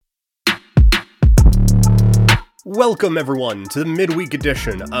Welcome everyone to the midweek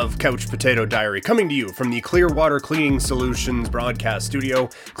edition of Couch Potato Diary, coming to you from the Clearwater Cleaning Solutions broadcast studio.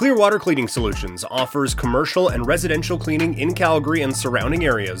 Clearwater Cleaning Solutions offers commercial and residential cleaning in Calgary and surrounding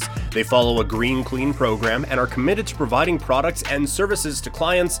areas. They follow a green clean program and are committed to providing products and services to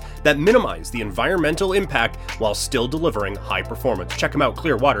clients that minimize the environmental impact while still delivering high performance. Check them out,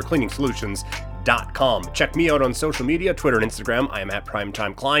 clearwatercleaningsolutions.com. Check me out on social media, Twitter and Instagram. I am at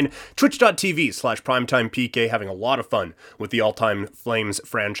PrimetimeKlein, twitch.tv/PrimetimePK, having a lot of fun with the All-Time Flames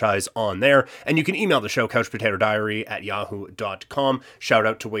franchise on there. And you can email the show, couchpotatodiary@yahoo.com. Shout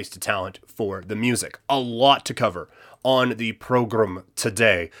out to Wasted Talent for the music. A lot to cover on the program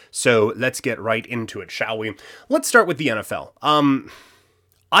today, so let's get right into it, shall we? Let's start with the NFL.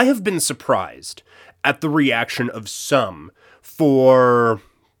 I have been surprised at the reaction of some for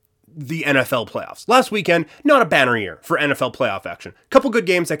the NFL playoffs. Last weekend, not a banner year for NFL playoff action. Couple good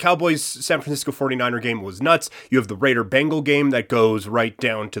games. That Cowboys-San Francisco 49er game was nuts. You have the Raider-Bengal game that goes right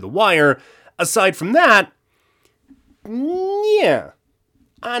down to the wire. Aside from that, yeah,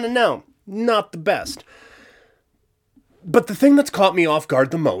 I don't know. Not the best. But the thing that's caught me off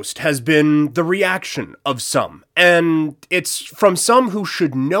guard the most has been the reaction of some. And it's from some who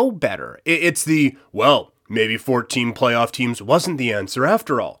should know better. It's the, well, maybe 14 playoff teams wasn't the answer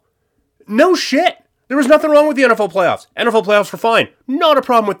after all. No shit. There was nothing wrong with the NFL playoffs. NFL playoffs were fine. Not a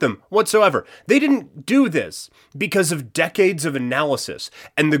problem with them whatsoever. They didn't do this because of decades of analysis,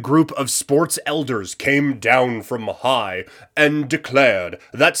 and the group of sports elders came down from high and declared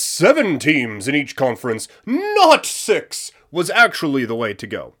that 7 teams in each conference, not 6, was actually the way to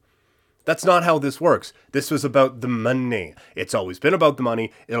go. That's not how this works. This was about the money. It's always been about the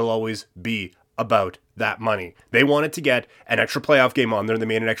money. It'll always be about that money. They wanted to get an extra playoff game on there. They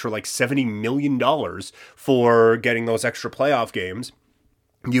made an extra like $70 million for getting those extra playoff games.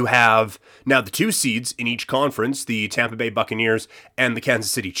 You have now the 2 seeds in each conference, the Tampa Bay Buccaneers and the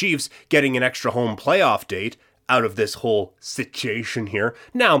Kansas City Chiefs, getting an extra home playoff date out of this whole situation here.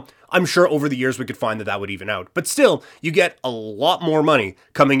 Now, I'm sure over the years we could find that would even out. But still, you get a lot more money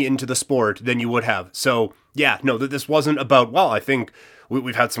coming into the sport than you would have. So, yeah, no, this wasn't about, well, I think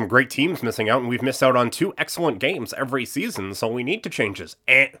we've had some great teams missing out, and we've missed out on 2 excellent games every season, so we need to change this.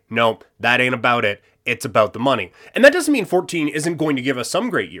 No, that ain't about it. It's about the money. And that doesn't mean 14 isn't going to give us some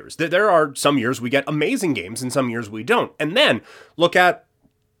great years. There are some years we get amazing games, and some years we don't. And then, look at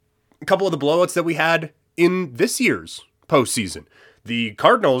a couple of the blowouts that we had in this year's postseason. The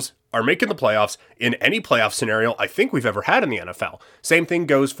Cardinals are making the playoffs in any playoff scenario I think we've ever had in the NFL. Same thing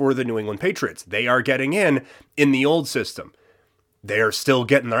goes for the New England Patriots. They are getting in the old system. They are still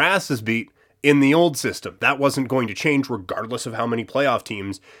getting their asses beat in the old system. That wasn't going to change regardless of how many playoff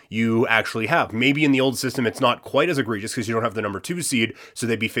teams you actually have. Maybe in the old system it's not quite as egregious because you don't have the number 2 seed, so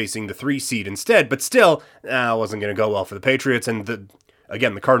they'd be facing the 3 seed instead. But still, it wasn't going to go well for the Patriots. And the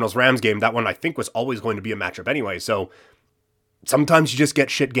Cardinals-Rams game, that one I think was always going to be a matchup anyway. So sometimes you just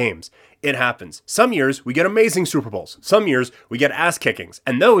get shit games. It happens. Some years we get amazing Super Bowls. Some years we get ass kickings.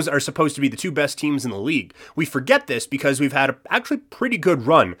 And those are supposed to be the 2 best teams in the league. We forget this because we've had a actually pretty good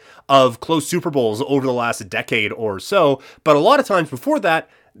run of close Super Bowls over the last decade or so. But a lot of times before that,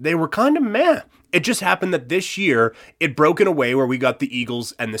 they were kind of meh. It just happened that this year, it broke in a way where we got the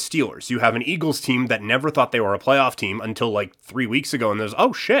Eagles and the Steelers. You have an Eagles team that never thought they were a playoff team until like 3 weeks ago. And there's,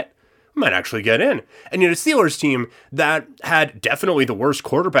 oh shit, might actually get in. And yet a Steelers team that had definitely the worst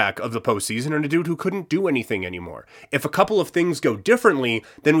quarterback of the postseason and a dude who couldn't do anything anymore. If a couple of things go differently,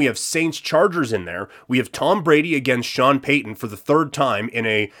 then we have Saints-Chargers in there. We have Tom Brady against Sean Payton for the 3rd time in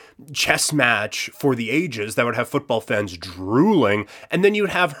a chess match for the ages that would have football fans drooling. And then you'd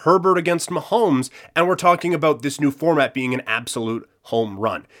have Herbert against Mahomes, and we're talking about this new format being an absolute home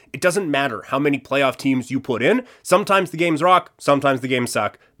run. It doesn't matter how many playoff teams you put in. Sometimes the games rock, sometimes the games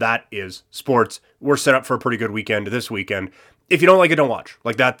suck. That is sports. We're set up for a pretty good weekend this weekend. If you don't like it, don't watch.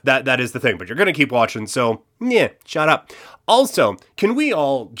 Like that is the thing. But you're going to keep watching, so yeah, shut up. Also, can we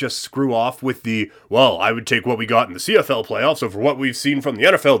all just screw off with the, well, I would take what we got in the CFL playoffs over what we've seen from the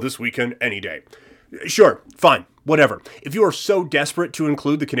NFL this weekend any day. Sure, fine, whatever. If you are so desperate to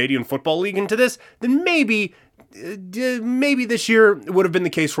include the Canadian Football League into this, then maybe this year would have been the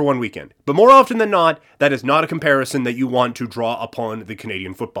case for one weekend. But more often than not, that is not a comparison that you want to draw upon the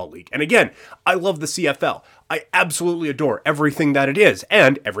Canadian Football League. And again, I love the CFL. I absolutely adore everything that it is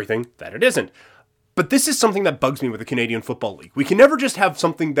and everything that it isn't. But this is something that bugs me with the Canadian Football League. We can never just have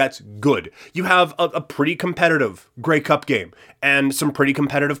something that's good. You have a pretty competitive Grey Cup game and some pretty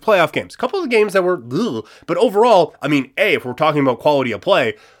competitive playoff games. A couple of games that were, but overall, I mean, if we're talking about quality of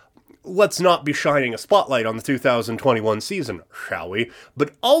play, let's not be shining a spotlight on the 2021 season, shall we?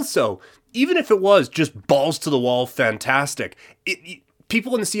 But also, even if it was just balls to the wall, fantastic,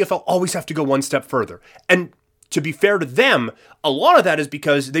 people in the CFL always have to go one step further. And to be fair to them, a lot of that is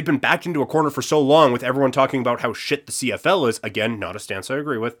because they've been backed into a corner for so long with everyone talking about how shit the CFL is. Again, not a stance I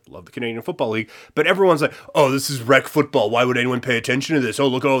agree with. Love the Canadian Football League. But everyone's like, oh, this is rec football. Why would anyone pay attention to this? Oh,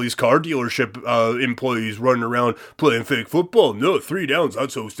 look at all these car dealership employees running around playing fake football. No, 3 downs.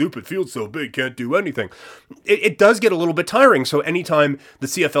 That's so stupid. Field's so big. Can't do anything. It does get a little bit tiring. So anytime the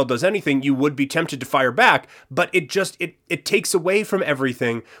CFL does anything, you would be tempted to fire back. But it takes away from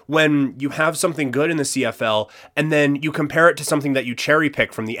everything when you have something good in the CFL and then you compare it to something that you cherry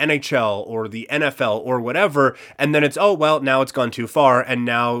pick from the NHL or the NFL or whatever, and then it's, oh, well, now it's gone too far, and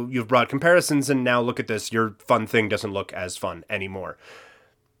now you've brought comparisons, and now look at this, your fun thing doesn't look as fun anymore.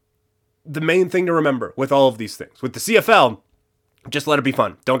 The main thing to remember with all of these things, with the CFL, just let it be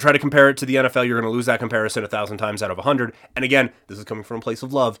fun. Don't try to compare it to the NFL. You're going to lose that comparison 1,000 times out of 100. And again, this is coming from a place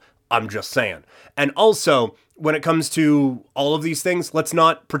of love. I'm just saying. And also, when it comes to all of these things, let's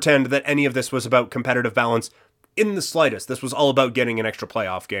not pretend that any of this was about competitive balance in the slightest. This was all about getting an extra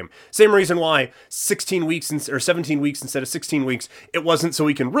playoff game. Same reason why 16 weeks or 17 weeks instead of 16 weeks, it wasn't so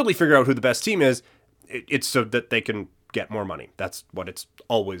we can really figure out who the best team is. It's so that they can get more money. That's what it's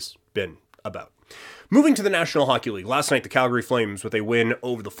always been about. Moving to the National Hockey League, last night the Calgary Flames with a win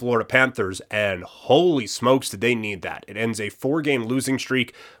over the Florida Panthers, and holy smokes did they need that. It ends a 4-game losing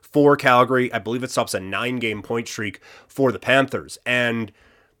streak for Calgary. I believe it stops a 9-game point streak for the Panthers. And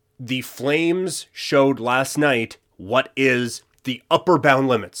the Flames showed last night what is the upper bound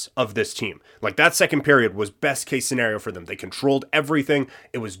limits of this team. Like, that second period was best case scenario for them. They controlled everything.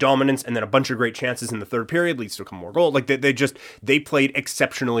 It was dominance, and then a bunch of great chances in the third period leads to a couple more goals. Like, they played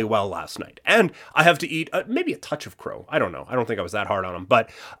exceptionally well last night. And I have to eat maybe a touch of crow. I don't know. I don't think I was that hard on him.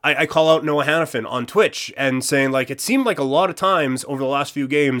 But I call out Noah Hannafin on Twitch and saying, like, it seemed like a lot of times over the last few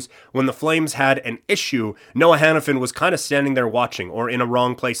games when the Flames had an issue, Noah Hannafin was kind of standing there watching or in a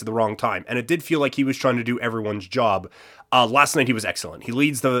wrong place at the wrong time. And it did feel like he was trying to do everyone's job. Last night he was excellent. He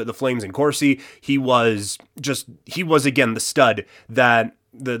leads the Flames in Corsi. He was again the stud that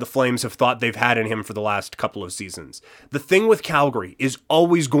the Flames have thought they've had in him for the last couple of seasons. The thing with Calgary is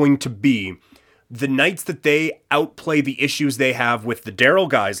always going to be the nights that they outplay the issues they have with the Daryl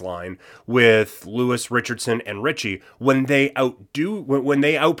guys line, with Lewis, Richardson, and Ritchie. When they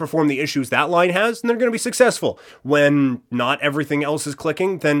outperform the issues that line has, then they're going to be successful. When not everything else is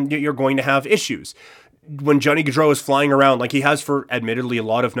clicking, then you're going to have issues. When Johnny Gaudreau is flying around like he has for admittedly a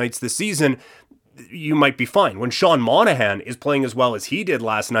lot of nights this season, you might be fine. When Sean Monahan is playing as well as he did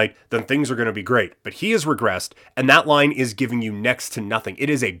last night, then things are going to be great. But he has regressed, and that line is giving you next to nothing. It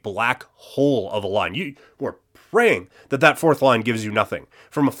is a black hole of a line. You were praying that fourth line gives you nothing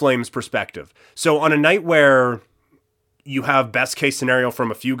from a Flames perspective. So on a night where you have best case scenario from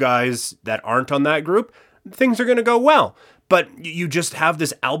a few guys that aren't on that group, things are going to go well. But you just have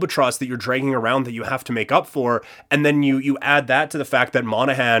this albatross that you're dragging around that you have to make up for. And then you add that to the fact that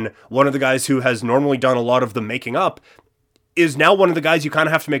Monahan, one of the guys who has normally done a lot of the making up, is now one of the guys you kind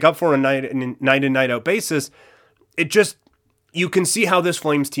of have to make up for on a night in, night out basis. You can see how this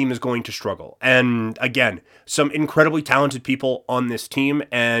Flames team is going to struggle. And again, some incredibly talented people on this team,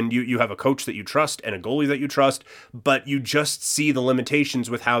 and you have a coach that you trust and a goalie that you trust, but you just see the limitations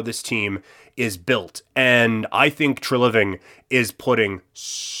with how this team is built. And I think Treliving is putting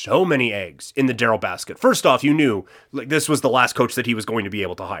so many eggs in the Daryl basket. First off, you knew like this was the last coach that he was going to be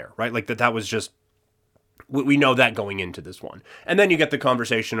able to hire, right? Like that was just, we know that going into this one. And then you get the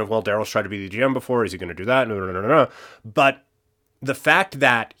conversation of, well, Daryl's tried to be the GM before. Is he going to do that? No. But the fact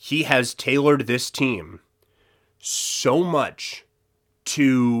that he has tailored this team so much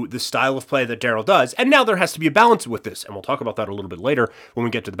to the style of play that Daryl does, and now there has to be a balance with this, and we'll talk about that a little bit later when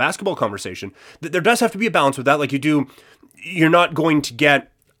we get to the basketball conversation. There does have to be a balance with that. Like you're not going to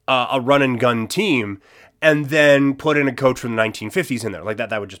get a run and gun team and then put in a coach from the 1950s in there. Like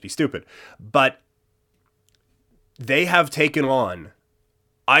that would just be stupid. But they have taken on,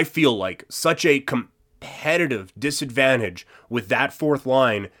 I feel like, such a competitive disadvantage with that fourth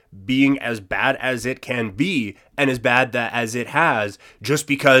line being as bad as it can be and as bad as it has, just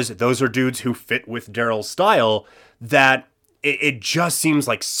because those are dudes who fit with Daryl's style, that it just seems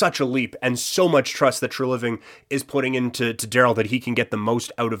like such a leap and so much trust that Treliving is putting into Daryl that he can get the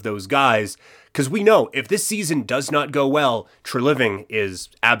most out of those guys. Because we know if this season does not go well, Treliving is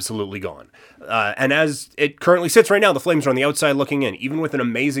absolutely gone. And as it currently sits right now, the Flames are on the outside looking in, even with an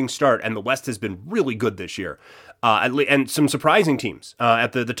amazing start, and the West has been really good this year. And some surprising teams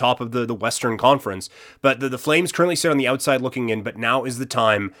at the top of the Western Conference. But the Flames currently sit on the outside looking in, but now is the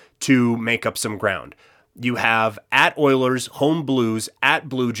time to make up some ground. You have at Oilers, home Blues, at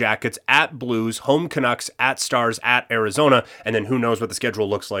Blue Jackets, at Blues, home Canucks, at Stars, at Arizona, and then who knows what the schedule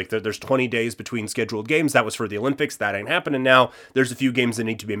looks like. There's 20 days between scheduled games. That was for the Olympics. That ain't happening now. There's a few games that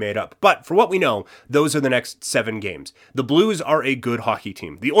need to be made up. But for what we know, those are the next 7 games. The Blues are a good hockey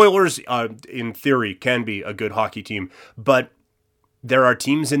team. The Oilers, in theory, can be a good hockey team, but there are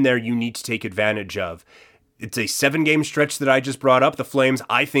teams in there you need to take advantage of. It's a 7-game stretch that I just brought up. The Flames,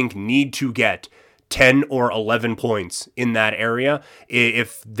 I think, need to get 10 or 11 points in that area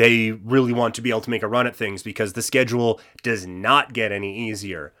if they really want to be able to make a run at things, because the schedule does not get any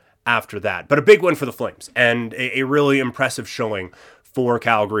easier after that. But a big one for the Flames and a really impressive showing for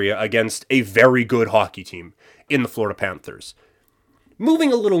Calgary against a very good hockey team in the Florida Panthers.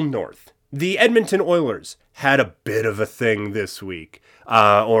 Moving a little north, the Edmonton Oilers had a bit of a thing this week,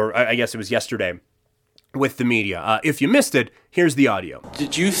 or I guess it was yesterday, with the media. If you missed it, here's the audio.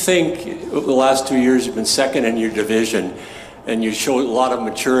 Did you think over the last 2 years you've been second in your division and you showed a lot of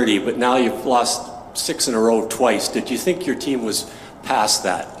maturity, but now you've lost 6 in a row twice? Did you think your team was past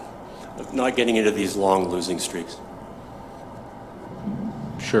that, of not getting into these long losing streaks?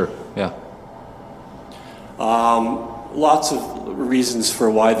 Sure, yeah. Lots of reasons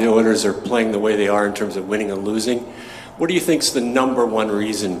for why the Oilers are playing the way they are in terms of winning and losing. What do you think is the number one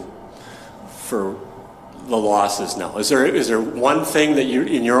reason for the losses now? Is there one thing that you,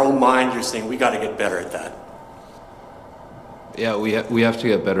 in your own mind, you're saying we got to get better at that? Yeah, we have to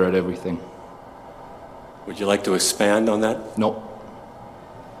get better at everything. Would you like to expand on that? Nope.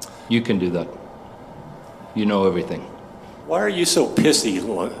 You can do that. You know everything. Why are you so pissy,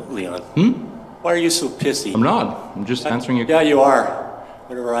 Leon? Why are you so pissy? I'm not. I'm just answering your Yeah, you are.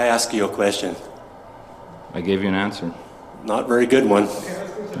 Whenever I ask you a question. I gave you an answer. Not very good one.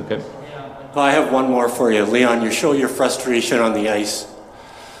 Okay. I have one more for you. Leon, you show your frustration on the ice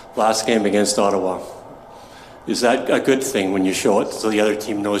last game against Ottawa. Is that a good thing when you show it so the other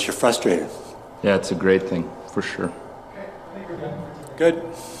team knows you're frustrated? Yeah, it's a great thing, for sure. Good.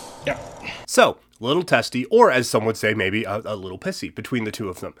 Yeah. So, a little testy, or as some would say, maybe a little pissy between the two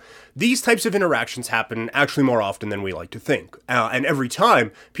of them. These types of interactions happen actually more often than we like to think. And every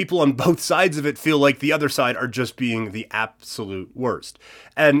time, people on both sides of it feel like the other side are just being the absolute worst.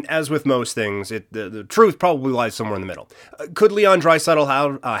 And as with most things, the truth probably lies somewhere in the middle. Could Leon Draisaitl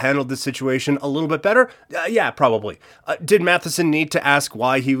have handled this situation a little bit better? Yeah, probably. Did Matheson need to ask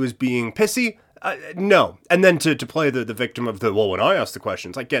why he was being pissy? No. And then to play the victim of well, when I ask the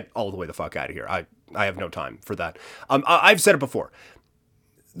questions, I get all the way the fuck out of here. I have no time for that. I've said it before.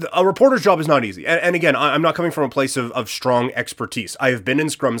 A reporter's job is not easy. And again, I'm not coming from a place of strong expertise. I have been in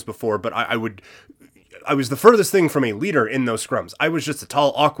scrums before, but I was the furthest thing from a leader in those scrums. I was just a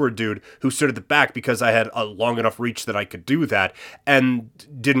tall, awkward dude who stood at the back because I had a long enough reach that I could do that and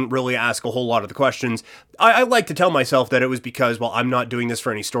didn't really ask a whole lot of the questions. I like to tell myself that it was because, well, I'm not doing this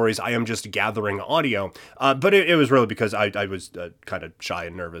for any stories. I am just gathering audio. But it was really because I was kind of shy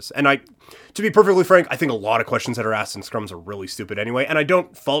and nervous. And to be perfectly frank, I think a lot of questions that are asked in scrums are really stupid anyway. And I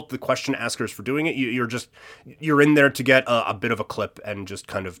don't fault the question askers for doing it. You're in there to get a bit of a clip and just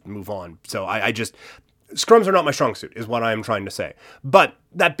kind of move on. So scrums are not my strong suit, is what I am trying to say. But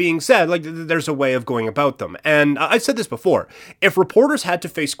that being said, there's a way of going about them. And I've said this before. If reporters had to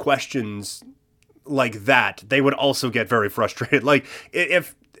face questions like that, they would also get very frustrated.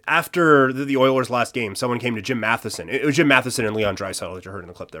 If after the Oilers' last game, someone came to Jim Matheson. It was Jim Matheson and Leon Draisaitl that you heard in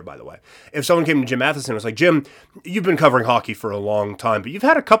the clip there, by the way. If someone came to Jim Matheson and was like, Jim, you've been covering hockey for a long time, but you've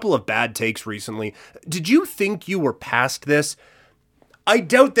had a couple of bad takes recently. Did you think you were past this? I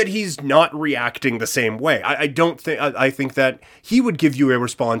doubt that he's not reacting the same way. I think that he would give you a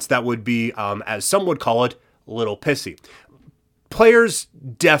response that would be, as some would call it, a little pissy. Players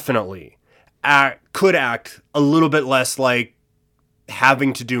definitely could act a little bit less like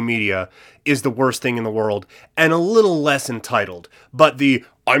having to do media is the worst thing in the world and a little less entitled. But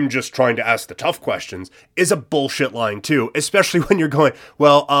I'm just trying to ask the tough questions is a bullshit line too, especially when you're going,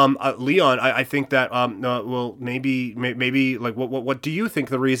 well, Leon, I think that, well, maybe, like, what do you think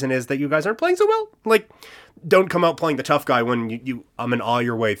the reason is that you guys aren't playing so well? Like, don't come out playing the tough guy when you and awe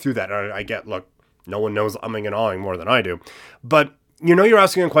your way through that. I get, look, no one knows umming and awing more than I do. But you know you're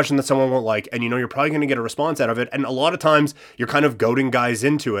asking a question that someone won't like, and you know you're probably going to get a response out of it, and a lot of times you're kind of goading guys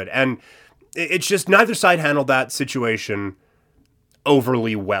into it, and it's just neither side handled that situation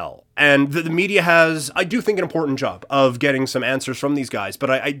overly well. And the media has, I do think, an important job of getting some answers from these guys,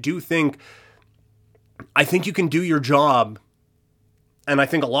 but I think you can do your job, and I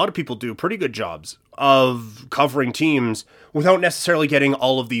think a lot of people do pretty good jobs of covering teams without necessarily getting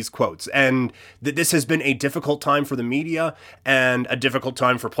all of these quotes. And this has been a difficult time for the media and a difficult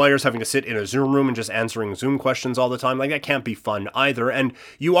time for players having to sit in a Zoom room and just answering Zoom questions all the time. Like, that can't be fun either. And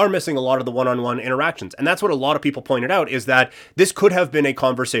you are missing a lot of the one-on-one interactions. And that's what a lot of people pointed out, is that this could have been a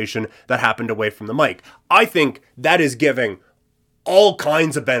conversation that happened away from the mic. I think that is giving all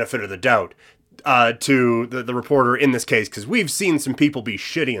kinds of benefit of the doubt to the reporter in this case, because we've seen some people be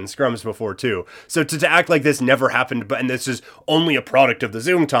shitty in scrums before too. So to act like this never happened, and this is only a product of the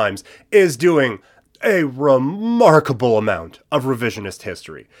Zoom times, is doing a remarkable amount of revisionist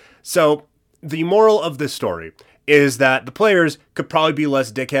history. So the moral of this story is that the players could probably be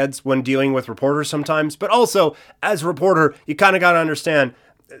less dickheads when dealing with reporters sometimes, but also, as a reporter, you kind of got to understand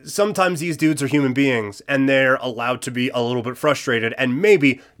sometimes these dudes are human beings, and they're allowed to be a little bit frustrated, and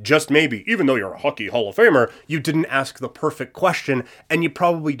maybe, just maybe, even though you're a Hockey Hall of Famer, you didn't ask the perfect question, and you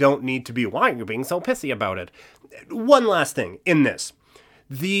probably don't need to be, why are you being so pissy about it? One last thing in this.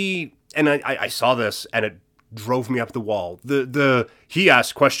 I saw this, and it drove me up the wall. He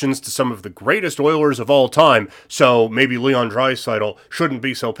asked questions to some of the greatest Oilers of all time, so maybe Leon Draisaitl shouldn't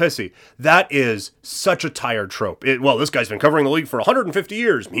be so pissy. That is such a tired trope. This guy's been covering the league for 150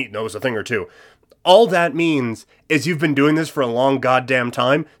 years. He knows a thing or two. All that means is you've been doing this for a long goddamn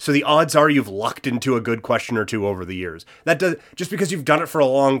time, so the odds are you've lucked into a good question or two over the years. Just because you've done it for a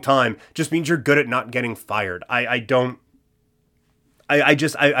long time just means you're good at not getting fired. I've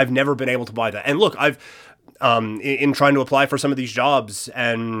never been able to buy that. And look, in trying to apply for some of these jobs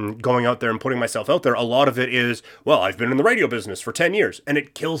and going out there and putting myself out there, a lot of it is, I've been in the radio business for 10 years, and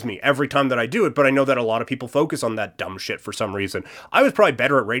it kills me every time that I do it, but I know that a lot of people focus on that dumb shit for some reason. I was probably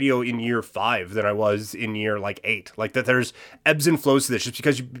better at radio in year 5 than I was in year 8. Like, that there's ebbs and flows to this. Just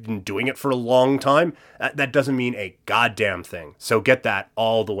because you've been doing it for a long time, that doesn't mean a goddamn thing. So get that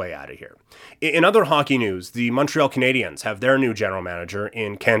all the way out of here. In other hockey news, the Montreal Canadiens have their new general manager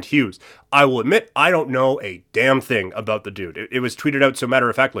in Kent Hughes. I will admit, I don't know a damn thing about the dude. It was tweeted out so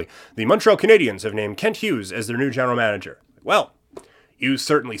matter-of-factly. The Montreal Canadiens have named Kent Hughes as their new general manager. Well, you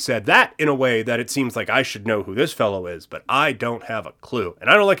certainly said that in a way that it seems like I should know who this fellow is, but I don't have a clue. And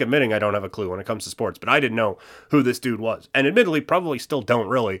I don't like admitting I don't have a clue when it comes to sports, but I didn't know who this dude was. And admittedly, probably still don't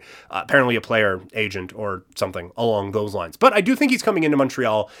really. Apparently a player agent or something along those lines. But I do think he's coming into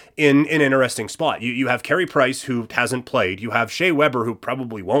Montreal in an interesting spot. You have Carey Price, who hasn't played. You have Shea Weber, who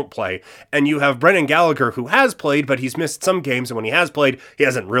probably won't play. And you have Brendan Gallagher, who has played, but he's missed some games. And when he has played, he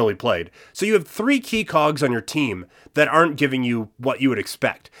hasn't really played. So you have 3 key cogs on your team that aren't giving you what you would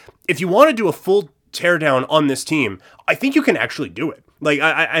expect. If you want to do a full teardown on this team, I think you can actually do it.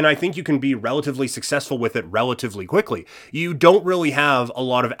 I think you can be relatively successful with it relatively quickly. You don't really have a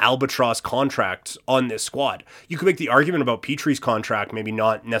lot of albatross contracts on this squad. You could make the argument about Petry's contract maybe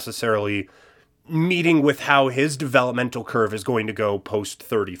not necessarily meeting with how his developmental curve is going to go post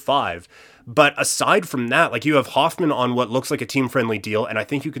 35. But aside from that, you have Hoffman on what looks like a team-friendly deal, and I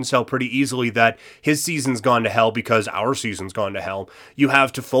think you can sell pretty easily that his season's gone to hell because our season's gone to hell. You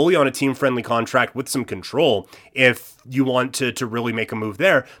have Toffoli on a team-friendly contract with some control if you want to really make a move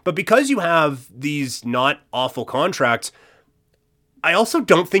there. But because you have these not awful contracts, I also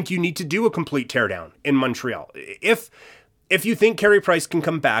don't think you need to do a complete teardown in Montreal. If you think Carey Price can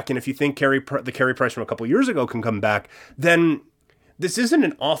come back, and if you think the Carey Price from a couple years ago can come back, then this isn't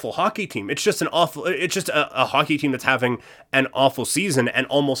an awful hockey team. It's just a hockey team that's having an awful season, and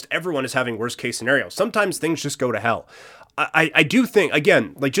almost everyone is having worst case scenario. Sometimes things just go to hell. I do think,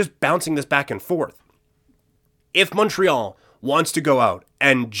 again, just bouncing this back and forth, if Montreal wants to go out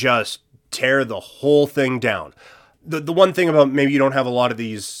and just tear the whole thing down, the one thing about maybe you don't have a lot of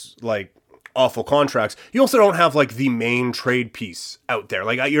these, awful contracts, you also don't have, the main trade piece out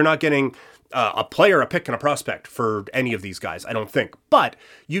there. You're not getting a player, a pick, and a prospect for any of these guys, I don't think. But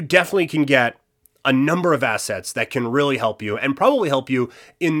you definitely can get a number of assets that can really help you, and probably help you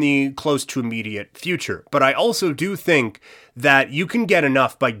in the close to immediate future. But I also do think that you can get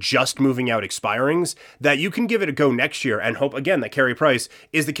enough by just moving out expirings that you can give it a go next year and hope, again, that Carey Price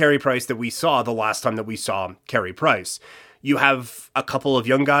is the Carey Price that we saw the last time that we saw Carey Price. You have a couple of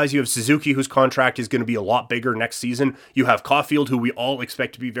young guys. You have Suzuki, whose contract is going to be a lot bigger next season. You have Caulfield, who we all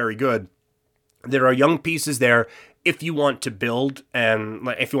expect to be very good. There are young pieces there if you want to build and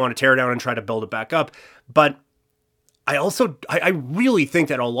if you want to tear down and try to build it back up. But I really think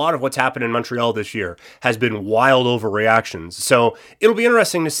that a lot of what's happened in Montreal this year has been wild overreactions. So it'll be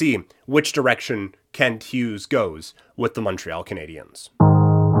interesting to see which direction Kent Hughes goes with the Montreal Canadiens.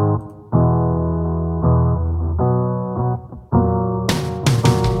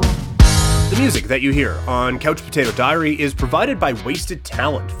 The music that you hear on Couch Potato Diary is provided by Wasted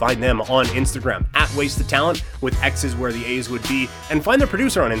Talent. Find them on Instagram at Wasted Talent, with X's where the A's would be, and find their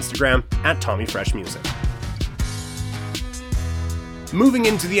producer on Instagram at Tommy Fresh Music. Moving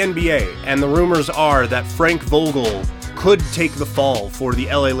into the NBA, and the rumors are that Frank Vogel could take the fall for the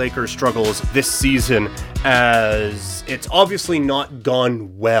LA Lakers struggles this season, as it's obviously not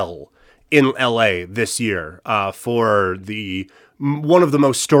gone well in LA this year for one of the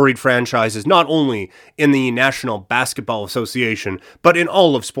most storied franchises, not only in the National Basketball Association, but in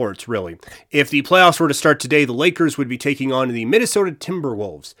all of sports, really. If the playoffs were to start today, the Lakers would be taking on the Minnesota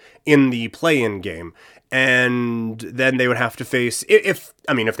Timberwolves in the play-in game. And then they would have to face, if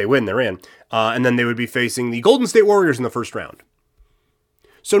they win, they're in. And then they would be facing the Golden State Warriors in the first round.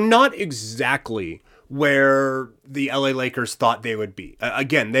 So not exactly where the LA Lakers thought they would be.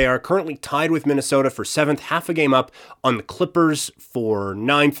 Again, they are currently tied with Minnesota for 7th, half a game up on the Clippers for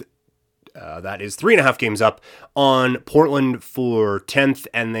 9th. That is 3.5 games up on Portland for 10th.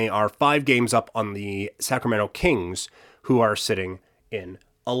 And they are 5 games up on the Sacramento Kings, who are sitting in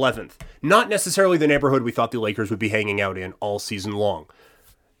 11th. Not necessarily the neighborhood we thought the Lakers would be hanging out in all season long.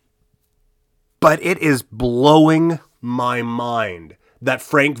 But it is blowing my mind that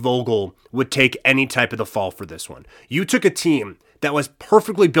Frank Vogel would take any type of the fall for this one. You took a team that was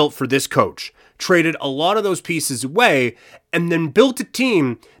perfectly built for this coach, traded a lot of those pieces away, and then built a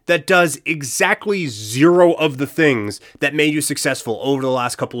team that does exactly 0 of the things that made you successful over the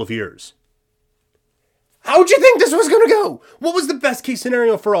last couple of years. How'd you think this was going to go? What was the best case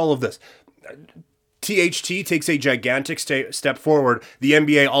scenario for all of this? THT takes a gigantic step forward. The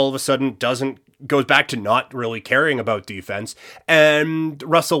NBA all of a sudden goes back to not really caring about defense. And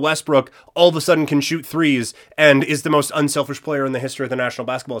Russell Westbrook all of a sudden can shoot threes and is the most unselfish player in the history of the National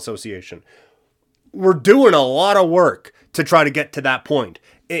Basketball Association. We're doing a lot of work to try to get to that point.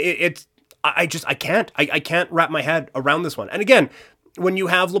 I can't wrap my head around this one. And again, when you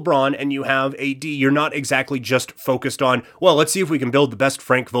have LeBron and you have AD, you're not exactly just focused on, well, let's see if we can build the best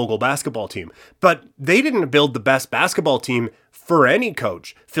Frank Vogel basketball team. But they didn't build the best basketball team for any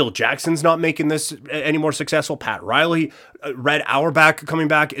coach. Phil Jackson's not making this any more successful. Pat Riley, Red Auerbach coming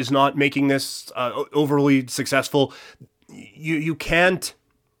back is not making this overly successful. You can't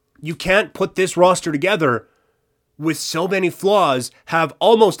put this roster together with so many flaws, have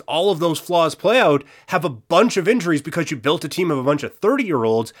almost all of those flaws play out, have a bunch of injuries because you built a team of a bunch of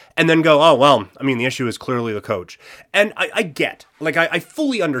 30-year-olds, and then go, oh, well, the issue is clearly the coach. And I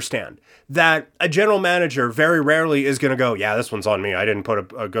fully understand that a general manager very rarely is going to go, yeah, this one's on me. I didn't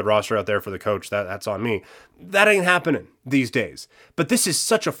put a good roster out there for the coach. That's on me. That ain't happening these days. But this is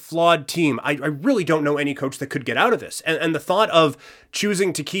such a flawed team. I really don't know any coach that could get out of this. And the thought of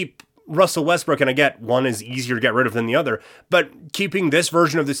choosing to keep Russell Westbrook, and I get one is easier to get rid of than the other, but keeping this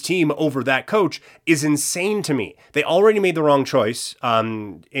version of this team over that coach is insane to me. They already made the wrong choice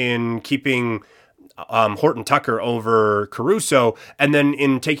in keeping Horton Tucker over Caruso, and then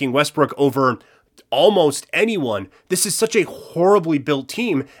in taking Westbrook over almost anyone. This is such a horribly built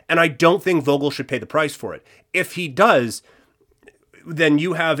team, and I don't think Vogel should pay the price for it. If he does, then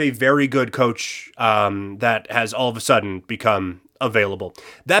you have a very good coach that has all of a sudden become available.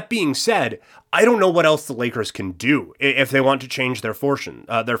 That being said, I don't know what else the Lakers can do if they want to change their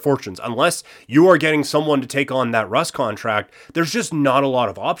fortunes. Unless you are getting someone to take on that Russ contract, there's just not a lot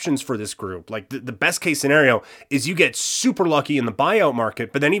of options for this group. Like the best case scenario is you get super lucky in the buyout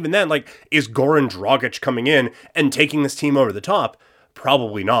market, but then even then, is Goran Dragic coming in and taking this team over the top?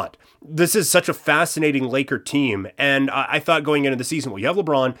 Probably not. This is such a fascinating Laker team, and I thought going into the season, well, you have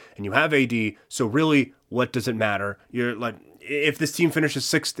LeBron and you have AD, so really, what does it matter? You're like, if this team finishes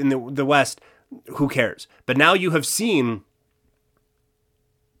 6th in the West, who cares? But now you have seen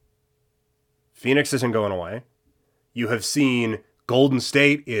Phoenix isn't going away. You have seen Golden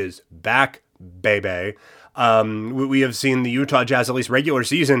State is back, baby. We have seen the Utah Jazz, at least regular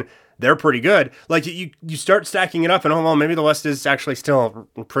season, they're pretty good. You start stacking it up and, oh, well, maybe the West is actually still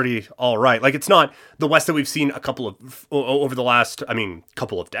pretty all right. It's not the West that we've seen over the last,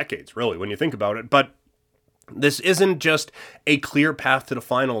 couple of decades, really, when you think about it. But This isn't just a clear path to the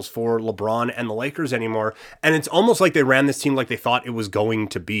finals for LeBron and the Lakers anymore. And it's almost like they ran this team like they thought it was going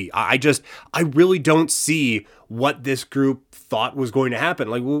to be. I really don't see what this group thought was going to happen.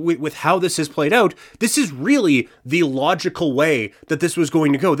 Like with how this has played out, this is really the logical way that this was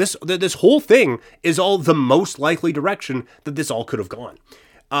going to go. This whole thing is all the most likely direction that this all could have gone.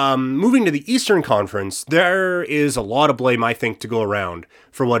 Moving to the Eastern Conference, there is a lot of blame, I think, to go around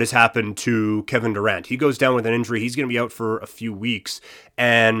for what has happened to Kevin Durant. He goes down with an injury. He's going to be out for a few weeks.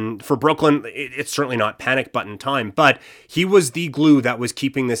 And for Brooklyn, it's certainly not panic button time, but he was the glue that was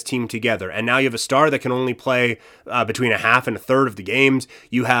keeping this team together. And now you have a star that can only play between a half and a third of the games.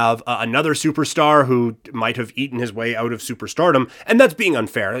 You have another superstar who might have eaten his way out of superstardom. And that's being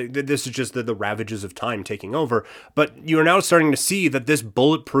unfair. This is just the ravages of time taking over. But you are now starting to see that this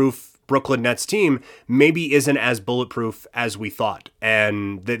bulletproof Brooklyn Nets team maybe isn't as bulletproof as we thought.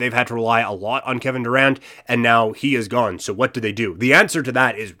 And they've had to rely a lot on Kevin Durant, and now he is gone. So what do they do? The answer to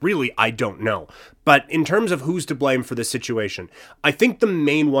that is really, I don't know. But in terms of who's to blame for this situation, I think the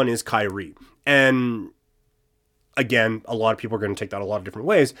main one is Kyrie. And again, a lot of people are going to take that a lot of different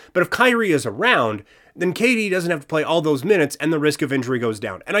ways. But if Kyrie is around, then KD doesn't have to play all those minutes and the risk of injury goes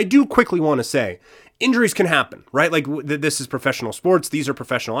down. And I do quickly want to say, injuries can happen, right? Like this is professional sports. These are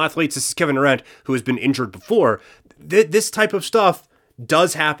professional athletes. This is Kevin Durant, who has been injured before. This type of stuff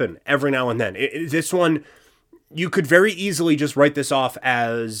does happen every now and then. This one, you could very easily just write this off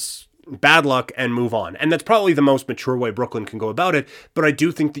as bad luck and move on. And that's probably the most mature way Brooklyn can go about it. But I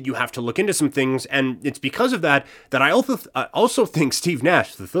do think that you have to look into some things. And it's because of that I also think Steve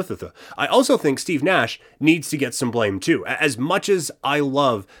Nash, needs to get some blame too. As much as I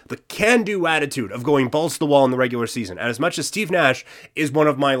love the can-do attitude of going balls to the wall in the regular season, and as much as Steve Nash is one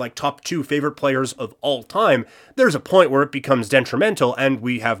of my top 2 favorite players of all time, there's a point where it becomes detrimental, and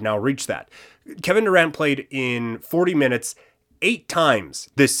we have now reached that. Kevin Durant played in 40 minutes 8 times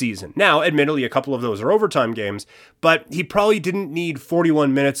this season. Now, admittedly, a couple of those are overtime games, but he probably didn't need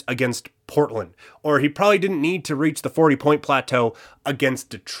 41 minutes against Portland, or he probably didn't need to reach the 40-point plateau against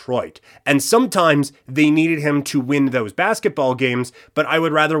Detroit. And sometimes they needed him to win those basketball games, but I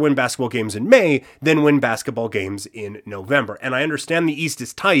would rather win basketball games in May than win basketball games in November. And I understand the East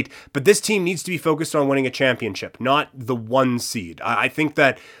is tight, but this team needs to be focused on winning a championship, not the 1 seed. I think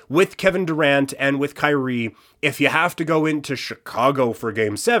that with Kevin Durant and with Kyrie, if you have to go into Chicago for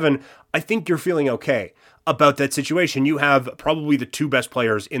Game 7, I think you're feeling okay about that situation. You have probably the 2 best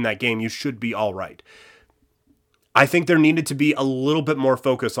players in that game. You should be all right. I think there needed to be a little bit more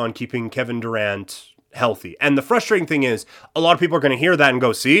focus on keeping Kevin Durant healthy. And the frustrating thing is, a lot of people are going to hear that and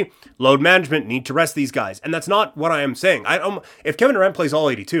go, see, load management, need to rest these guys. And that's not what I am saying. If Kevin Durant plays all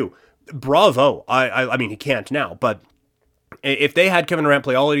 82, bravo. I mean, he can't now, but if they had Kevin Durant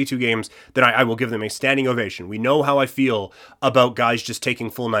play all 82 games, then I will give them a standing ovation. We know how I feel about guys just taking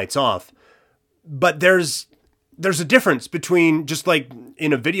full nights off. But there's a difference between just like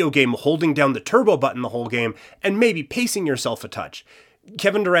in a video game holding down the turbo button the whole game and maybe pacing yourself a touch.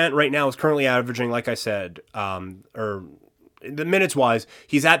 Kevin Durant right now is currently averaging, like I said, or the minutes wise,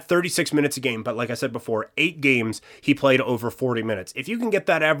 he's at 36 minutes a game. But like I said before, 8 games he played over 40 minutes. If you can get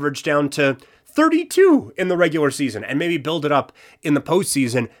that average down to 32 in the regular season and maybe build it up in the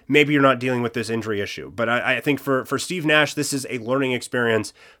postseason, maybe you're not dealing with this injury issue. But I think for Steve Nash, this is a learning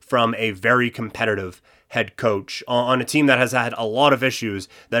experience from a very competitive head coach on a team that has had a lot of issues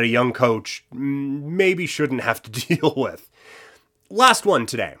that a young coach maybe shouldn't have to deal with. Last one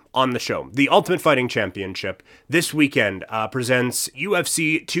today on the show. The Ultimate Fighting Championship this weekend presents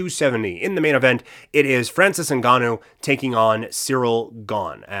UFC 270. In the main event, it is Francis Ngannou taking on Ciryl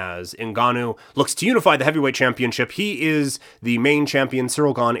Gane, as Ngannou looks to unify the heavyweight championship. He is the main champion.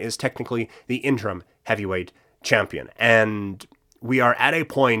 Ciryl Gane is technically the interim heavyweight champion. And we are at a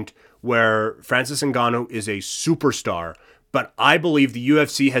point where Francis Ngannou is a superstar, but I believe the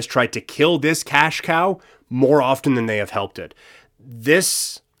UFC has tried to kill this cash cow more often than they have helped it.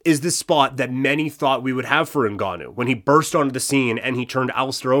 This is the spot that many thought we would have for Ngannou when he burst onto the scene and he turned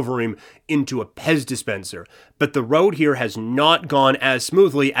Alistair Overeem into a Pez dispenser. But the road here has not gone as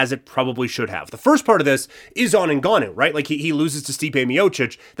smoothly as it probably should have. The first part of this is on Ngannou, right? Like he loses to Stipe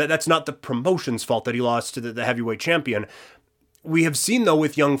Miocic. That's not the promotion's fault that he lost to the heavyweight champion. We have seen, though,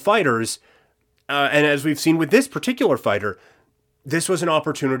 with young fighters, and as we've seen with this particular fighter, this was an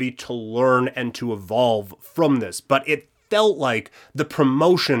opportunity to learn and to evolve from this. But it felt like the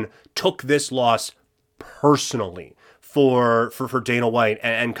promotion took this loss personally for Dana White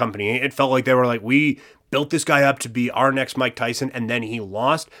and company. It felt like they were like, we built this guy up to be our next Mike Tyson, and then he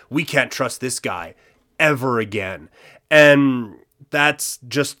lost. We can't trust this guy ever again. And that's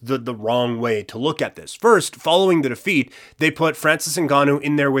just the wrong way to look at this. First, following the defeat, they put Francis Ngannou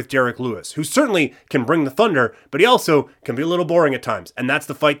in there with Derek Lewis, who certainly can bring the thunder, but he also can be a little boring at times, and that's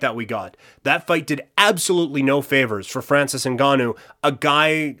the fight that we got. That fight did absolutely no favors for Francis Ngannou, a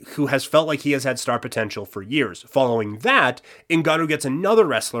guy who has felt like he has had star potential for years. Following that, Ngannou gets another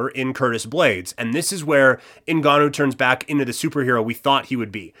wrestler in Curtis Blades, and this is where Ngannou turns back into the superhero we thought he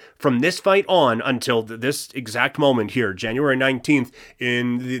would be. From this fight on until this exact moment here, January 19th,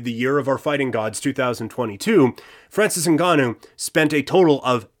 in the year of our fighting gods, 2022, Francis Ngannou spent a total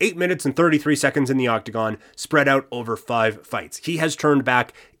of 8 minutes and 33 seconds in the octagon, spread out over 5 fights. He has turned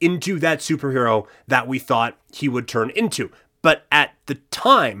back into that superhero that we thought he would turn into. But at the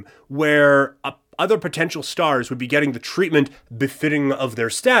time where other potential stars would be getting the treatment befitting of their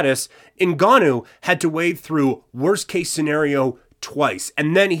status, Ngannou had to wade through worst case scenario twice,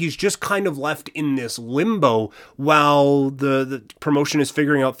 and then he's just kind of left in this limbo while the promotion is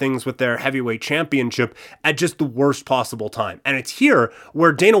figuring out things with their heavyweight championship at just the worst possible time. And it's here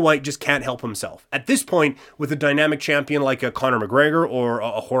where Dana White just can't help himself. At this point, with a dynamic champion like a Conor McGregor or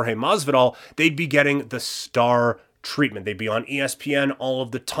a Jorge Masvidal, they'd be getting the star treatment. They'd be on ESPN all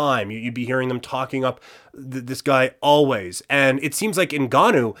of the time. You'd be hearing them talking up this guy always. And it seems like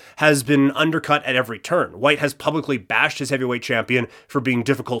Ngannou has been undercut at every turn. White has publicly bashed his heavyweight champion for being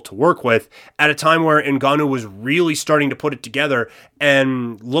difficult to work with at a time where Ngannou was really starting to put it together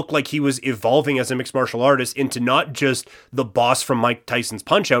and look like he was evolving as a mixed martial artist into not just the boss from Mike Tyson's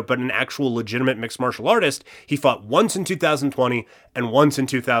Punch-Out, but an actual legitimate mixed martial artist. He fought once in 2020 and once in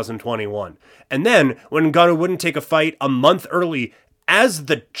 2021. And then when Ngannou wouldn't take a fight a month early as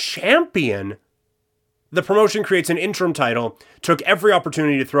the champion, the promotion creates an interim title, took every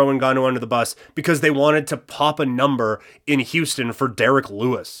opportunity to throw Ngannou under the bus because they wanted to pop a number in Houston for Derek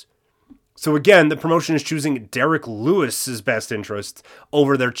Lewis. So again, the promotion is choosing Derek Lewis's best interests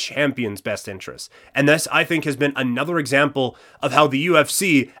over their champion's best interests. And this, I think, has been another example of how the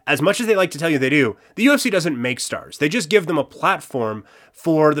UFC, as much as they like to tell you they do, the UFC doesn't make stars. They just give them a platform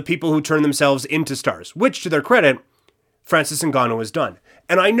for the people who turn themselves into stars, which, to their credit, Francis Ngannou has done.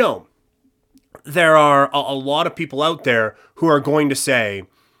 And I know there are a lot of people out there who are going to say,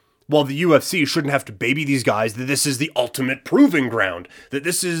 well, the UFC shouldn't have to baby these guys, that this is the ultimate proving ground, that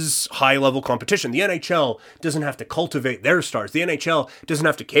this is high-level competition. The NHL doesn't have to cultivate their stars. The NHL doesn't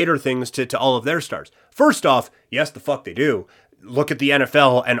have to cater things to all of their stars. First off, yes, the fuck they do. Look at the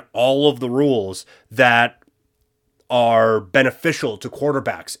NFL and all of the rules that are beneficial to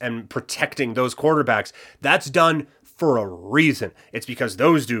quarterbacks and protecting those quarterbacks. That's done for a reason. It's because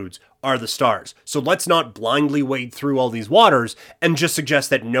those dudes are the stars. So let's not blindly wade through all these waters and just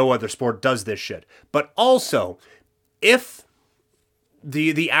suggest that no other sport does this shit. But also, if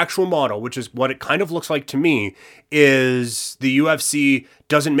the actual model, which is what it kind of looks like to me, is the UFC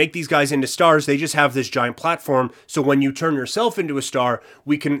doesn't make these guys into stars, they just have this giant platform, so when you turn yourself into a star,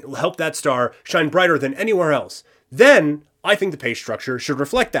 we can help that star shine brighter than anywhere else. Then I think the pay structure should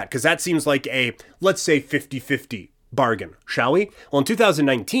reflect that, because that seems like a, let's say, 50-50 bargain, shall we? Well, in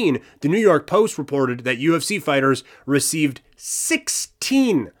 2019, the New York Post reported that UFC fighters received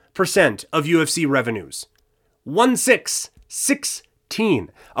 16% of UFC revenues.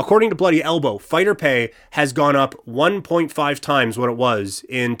 16. According to Bloody Elbow, fighter pay has gone up 1.5 times what it was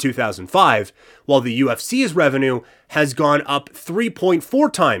in 2005, while the UFC's revenue has gone up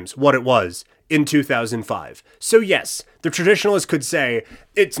 3.4 times what it was in 2005. So yes, the traditionalists could say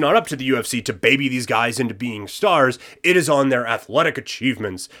it's not up to the UFC to baby these guys into being stars. It is on their athletic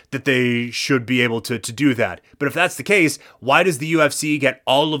achievements that they should be able to do that. But if that's the case, why does the UFC get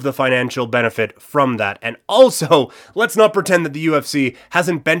all of the financial benefit from that? And also, let's not pretend that the UFC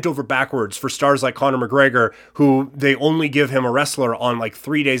hasn't bent over backwards for stars like Conor McGregor, who they only give him a wrestler on like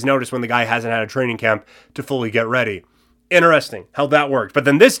 3 days notice when the guy hasn't had a training camp to fully get ready. Interesting how that worked. But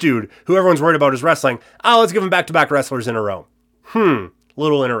then this dude, who everyone's worried about is wrestling, let's give him back-to-back wrestlers in a row.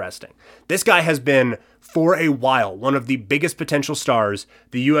 Little interesting. This guy has been, for a while, one of the biggest potential stars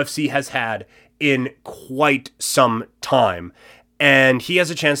the UFC has had in quite some time. And he has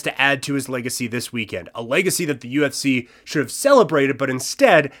a chance to add to his legacy this weekend. A legacy that the UFC should have celebrated, but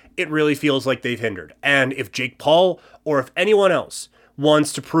instead, it really feels like they've hindered. And if Jake Paul, or if anyone else,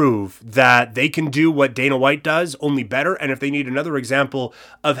 wants to prove that they can do what Dana White does, only better, and if they need another example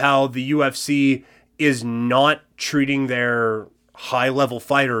of how the UFC is not treating their high-level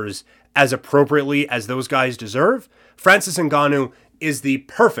fighters as appropriately as those guys deserve, Francis Ngannou is the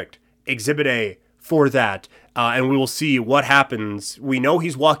perfect Exhibit A for that, and we will see what happens. We know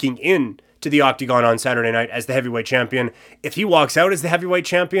he's walking in to the Octagon on Saturday night as the heavyweight champion. If he walks out as the heavyweight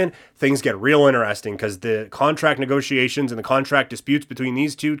champion, things get real interesting because the contract negotiations and the contract disputes between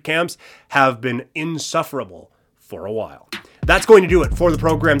these two camps have been insufferable for a while. That's going to do it for the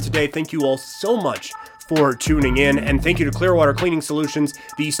program today. Thank you all so much for tuning in, and thank you to Clearwater Cleaning Solutions,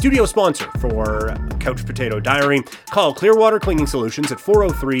 the studio sponsor for Couch Potato Diary. Call Clearwater Cleaning Solutions at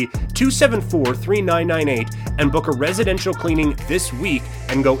 403-274-3998 and book a residential cleaning this week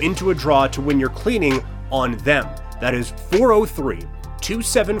and go into a draw to win your cleaning on them. That is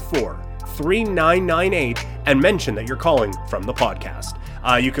 403-274-3998 and mention that you're calling from the podcast.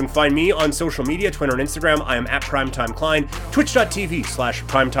 You can find me on social media, Twitter and Instagram. I am at PrimetimeKlein,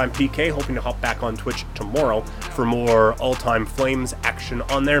 twitch.tv/PrimetimePK, hoping to hop back on Twitch tomorrow for more all-time Flames action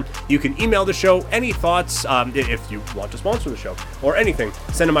on there. You can email the show, any thoughts, if you want to sponsor the show, or anything,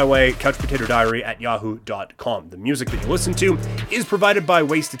 send them my way, couchpotatodiary@yahoo.com. The music that you listen to is provided by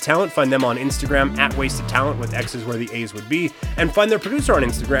Wasted Talent. Find them on Instagram, at Wasted Talent, with X's where the A's would be, and find their producer on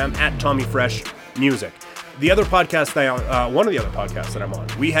Instagram, at TommyFreshMusic. The other podcast one of the other podcasts that I'm on,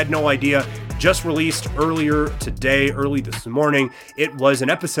 We Had No Idea, just released early this morning. It was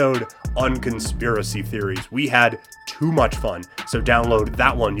an episode on conspiracy theories. We had too much fun, so download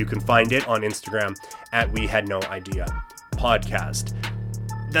that one. You can find it on Instagram at We Had No Idea Podcast.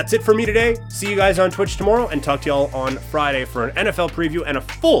 That's it for me today. See you guys on Twitch tomorrow, and talk to y'all on Friday for an NFL preview and a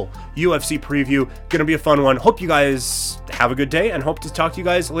full UFC preview. Gonna be a fun one. Hope you guys have a good day, and hope to talk to you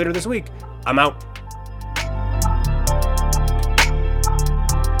guys later this week. I'm out.